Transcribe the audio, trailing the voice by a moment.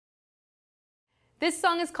This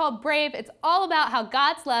song is called Brave. It's all about how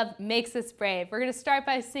God's love makes us brave. We're gonna start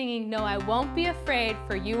by singing, No, I Won't Be Afraid,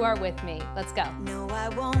 for You Are With Me. Let's go. No, I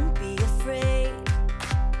won't be afraid.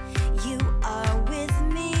 You are with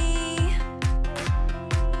me.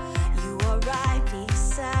 You are right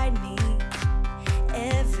beside me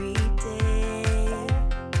every day.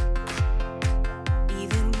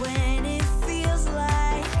 Even when it feels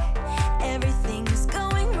like everything's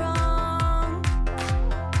going wrong,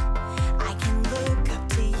 I can look up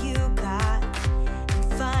to you, God,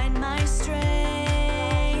 and find my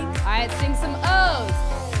strength. All right, sing some O's.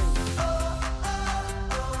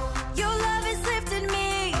 Your love has lifted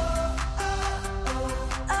me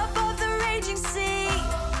above the raging sea,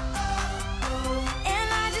 and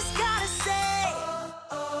I just gotta say,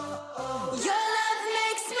 your love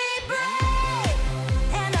makes me brave,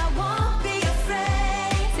 and I won't be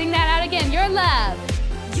afraid. Sing that out again, your love.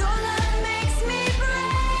 Your love makes me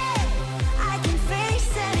brave. I can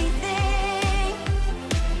face anything.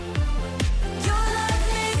 Your love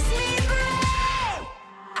makes me brave.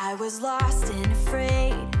 I was lost and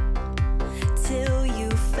afraid till you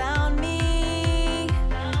found me.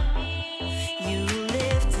 You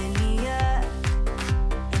lifted me up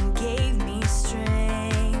and gave me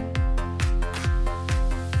strength.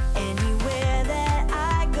 Anywhere that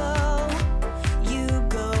I go, you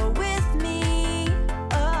go with me.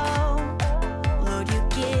 Oh, Lord, you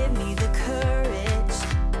give me the courage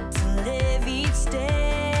to live each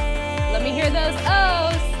day. Let me hear those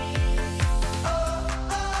O's.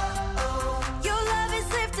 Your love has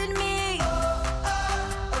lifted me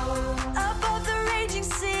above the raging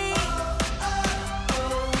sea,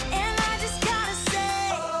 and I just gotta say,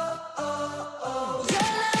 your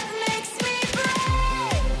love makes me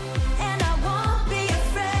brave, and I won't be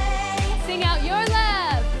afraid. Sing out your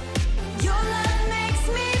love. Your love makes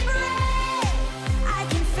me brave. I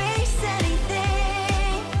can face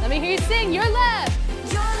anything. Let me hear you sing your love.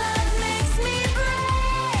 Your love makes me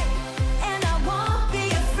brave, and I won't be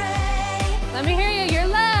afraid. Let me hear you, your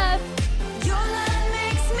love. Your love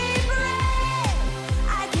makes me brave.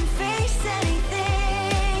 I can face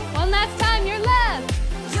anything. One last time, your love.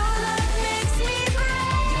 Your love makes me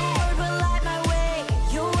brave. Your word will light my way.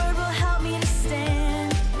 Your word will help me to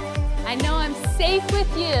stand. I know I'm safe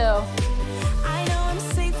with you. I know I'm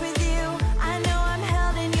safe with you. I know I'm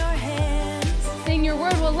held in your hands. Sing your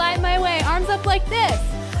word will light my way. Arms up like this.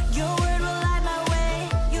 Your word will light my way.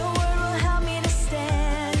 Your word will help me to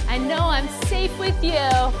stand. I know I'm safe with you.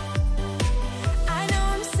 I know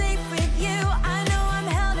I'm safe with you. I know I'm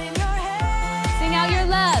held in your hands. Sing out your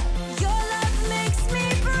love. Your love makes me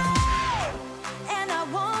brave, and I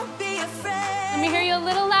won't be afraid. Let me hear you a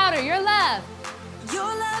little louder, your love. Your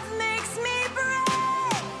love makes me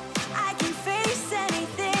brave. I can face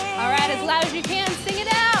anything. All right, as loud as you can, sing it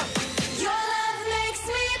out. Your love makes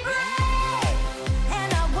me brave,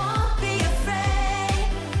 and I won't be afraid.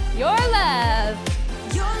 Your love.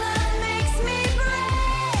 Your love makes me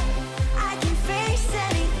brave. I can face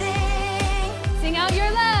anything. Sing out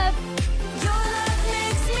your love. Your love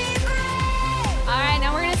makes me brave. All right,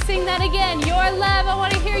 now we're gonna sing that again. Your love, I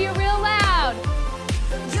wanna hear you real loud.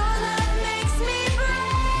 Your love makes me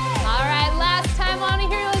brave. All right, last time, I wanna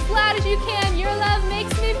hear you as loud as you can. Your love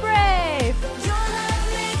makes me brave. Your love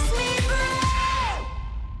makes me brave.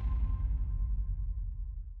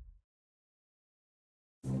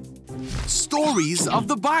 Stories of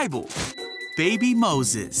the Bible. Baby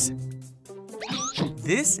Moses.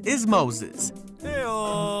 This is Moses.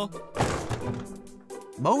 Heyo.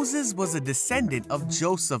 Moses was a descendant of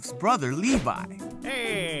Joseph's brother Levi.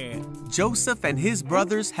 Hey. Joseph and his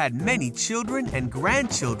brothers had many children and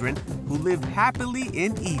grandchildren who lived happily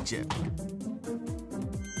in Egypt.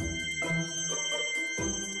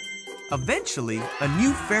 Eventually, a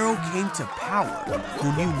new pharaoh came to power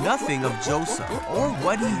who knew nothing of Joseph or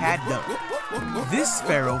what he had done. This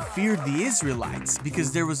pharaoh feared the Israelites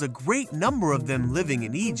because there was a great number of them living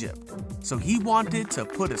in Egypt, so he wanted to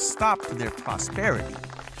put a stop to their prosperity.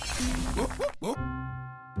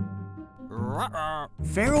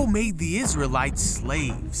 Pharaoh made the Israelites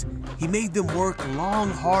slaves. He made them work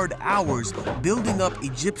long, hard hours building up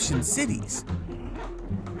Egyptian cities.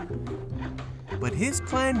 But his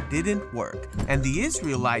plan didn't work, and the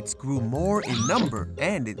Israelites grew more in number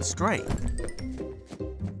and in strength.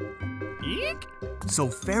 Eek. So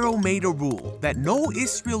Pharaoh made a rule that no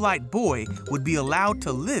Israelite boy would be allowed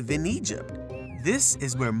to live in Egypt. This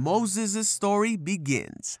is where Moses' story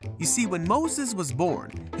begins. You see, when Moses was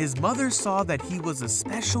born, his mother saw that he was a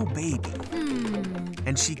special baby,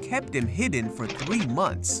 and she kept him hidden for 3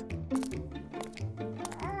 months.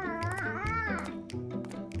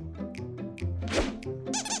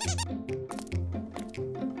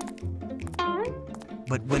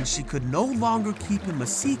 But when she could no longer keep him a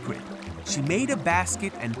secret, she made a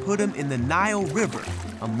basket and put him in the Nile River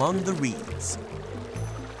among the reeds.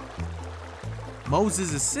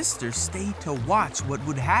 Moses' sister stayed to watch what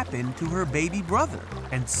would happen to her baby brother,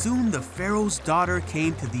 and soon the Pharaoh's daughter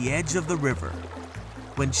came to the edge of the river.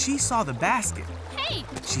 When she saw the basket,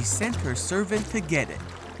 she sent her servant to get it.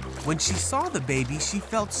 When she saw the baby, she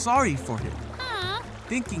felt sorry for him,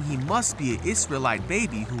 thinking he must be an Israelite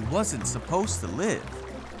baby who wasn't supposed to live.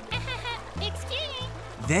 Excuse me.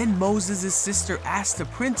 Then Moses' sister asked the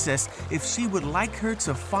princess if she would like her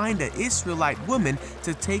to find an Israelite woman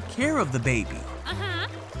to take care of the baby.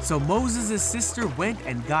 So Moses' sister went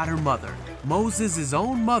and got her mother. Moses'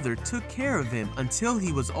 own mother took care of him until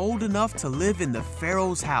he was old enough to live in the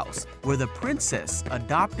Pharaoh's house, where the princess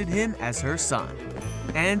adopted him as her son.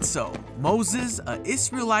 And so, Moses, an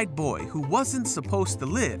Israelite boy who wasn't supposed to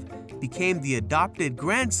live, became the adopted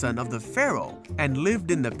grandson of the Pharaoh and lived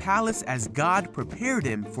in the palace as God prepared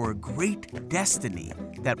him for a great destiny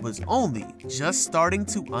that was only just starting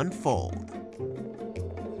to unfold.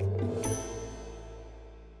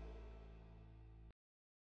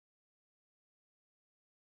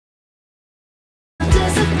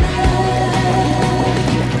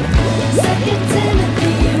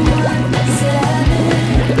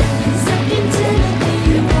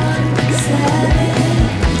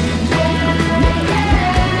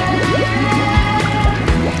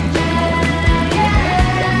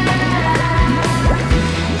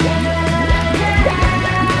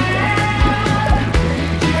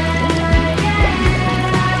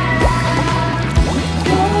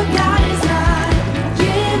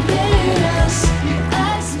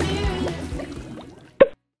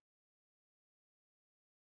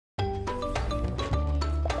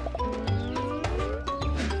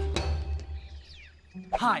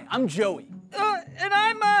 Hi, I'm Joey. And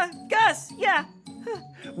I'm, Gus, yeah.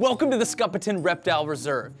 Welcome to the Scuppleton Reptile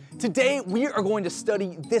Reserve. Today, we are going to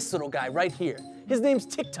study this little guy right here. His name's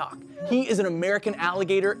TikTok. He is an American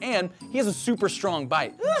alligator, and he has a super strong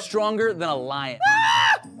bite, stronger than a lion.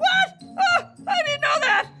 What? I didn't know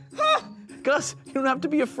that. Gus, you don't have to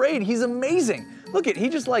be afraid. He's amazing. Look he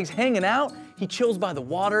just likes hanging out, he chills by the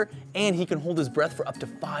water, and he can hold his breath for up to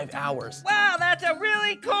 5 hours. Wow, that's a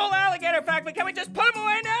really cool alligator fact, but can we just put him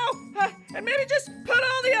away now? And maybe just put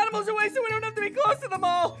all the animals away so we don't have to be close to them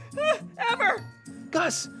all, ever.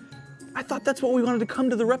 Gus, I thought that's what we wanted to come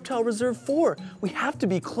to the Reptile Reserve for. We have to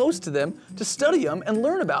be close to them to study them and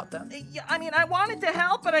learn about them. Yeah, I mean, I wanted to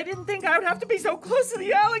help, but I didn't think I would have to be so close to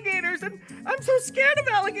the alligators, and I'm so scared of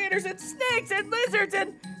alligators and snakes and lizards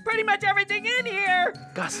and pretty much everything in here.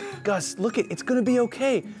 Gus, look it's gonna be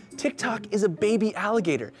okay. TikTok is a baby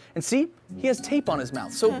alligator, and see, he has tape on his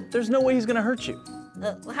mouth, so there's no way he's gonna hurt you.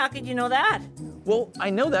 How could you know that? Well, I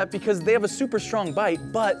know that because they have a super strong bite,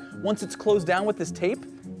 but once it's closed down with this tape,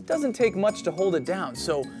 it doesn't take much to hold it down,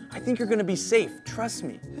 so I think you're gonna be safe, trust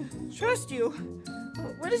me. Trust you?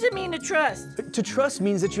 What does it mean to trust? To trust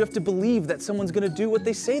means that you have to believe that someone's gonna do what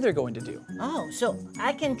they say they're going to do. Oh, so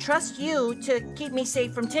I can trust you to keep me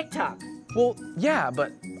safe from TikTok. Well, yeah,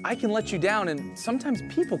 but I can let you down, and sometimes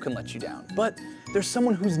people can let you down. But there's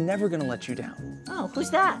someone who's never gonna let you down. Oh, who's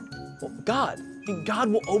that? Well, God. God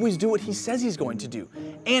will always do what he says he's going to do.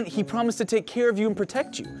 And he promised to take care of you and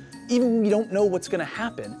protect you. Even when we don't know what's gonna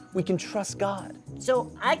happen, we can trust God.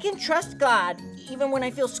 So I can trust God even when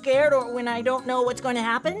I feel scared or when I don't know what's going to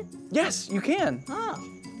happen? Yes, you can. Oh,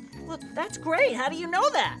 well, that's great. How do you know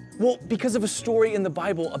that? Well, because of a story in the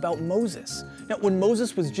Bible about Moses. Now, when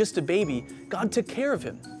Moses was just a baby, God took care of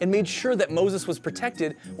him and made sure that Moses was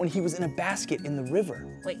protected when he was in a basket in the river.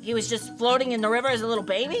 Wait, he was just floating in the river as a little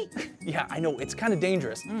baby? Yeah, I know, it's kind of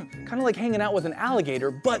dangerous. Kind of like hanging out with an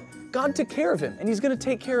alligator, but God took care of him, and he's gonna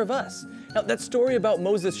take care of us. Now, that story about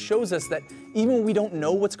Moses shows us that even when we don't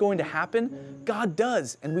know what's going to happen, God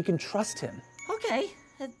does, and we can trust him. Okay,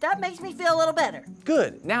 that makes me feel a little better.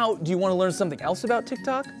 Good. Now, do you want to learn something else about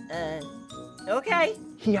TikTok? Okay.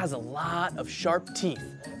 He has a lot of sharp teeth.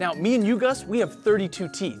 Now, me and you, Gus, we have 32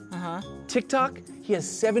 teeth. TikTok, he has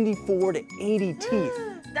 74 to 80 teeth.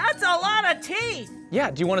 That's a lot of teeth.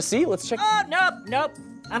 Yeah, do you want to see? Let's check. Oh, nope.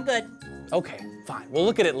 I'm good. Okay, fine. We'll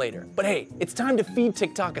look at it later. But hey, it's time to feed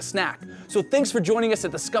TikTok a snack. So thanks for joining us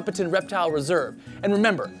at the Scuppleton Reptile Reserve. And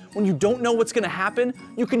remember, when you don't know what's gonna happen,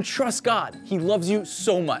 you can trust God. He loves you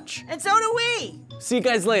so much. And so do we. See you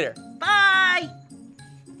guys later. Bye.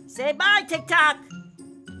 Say bye, TikTok.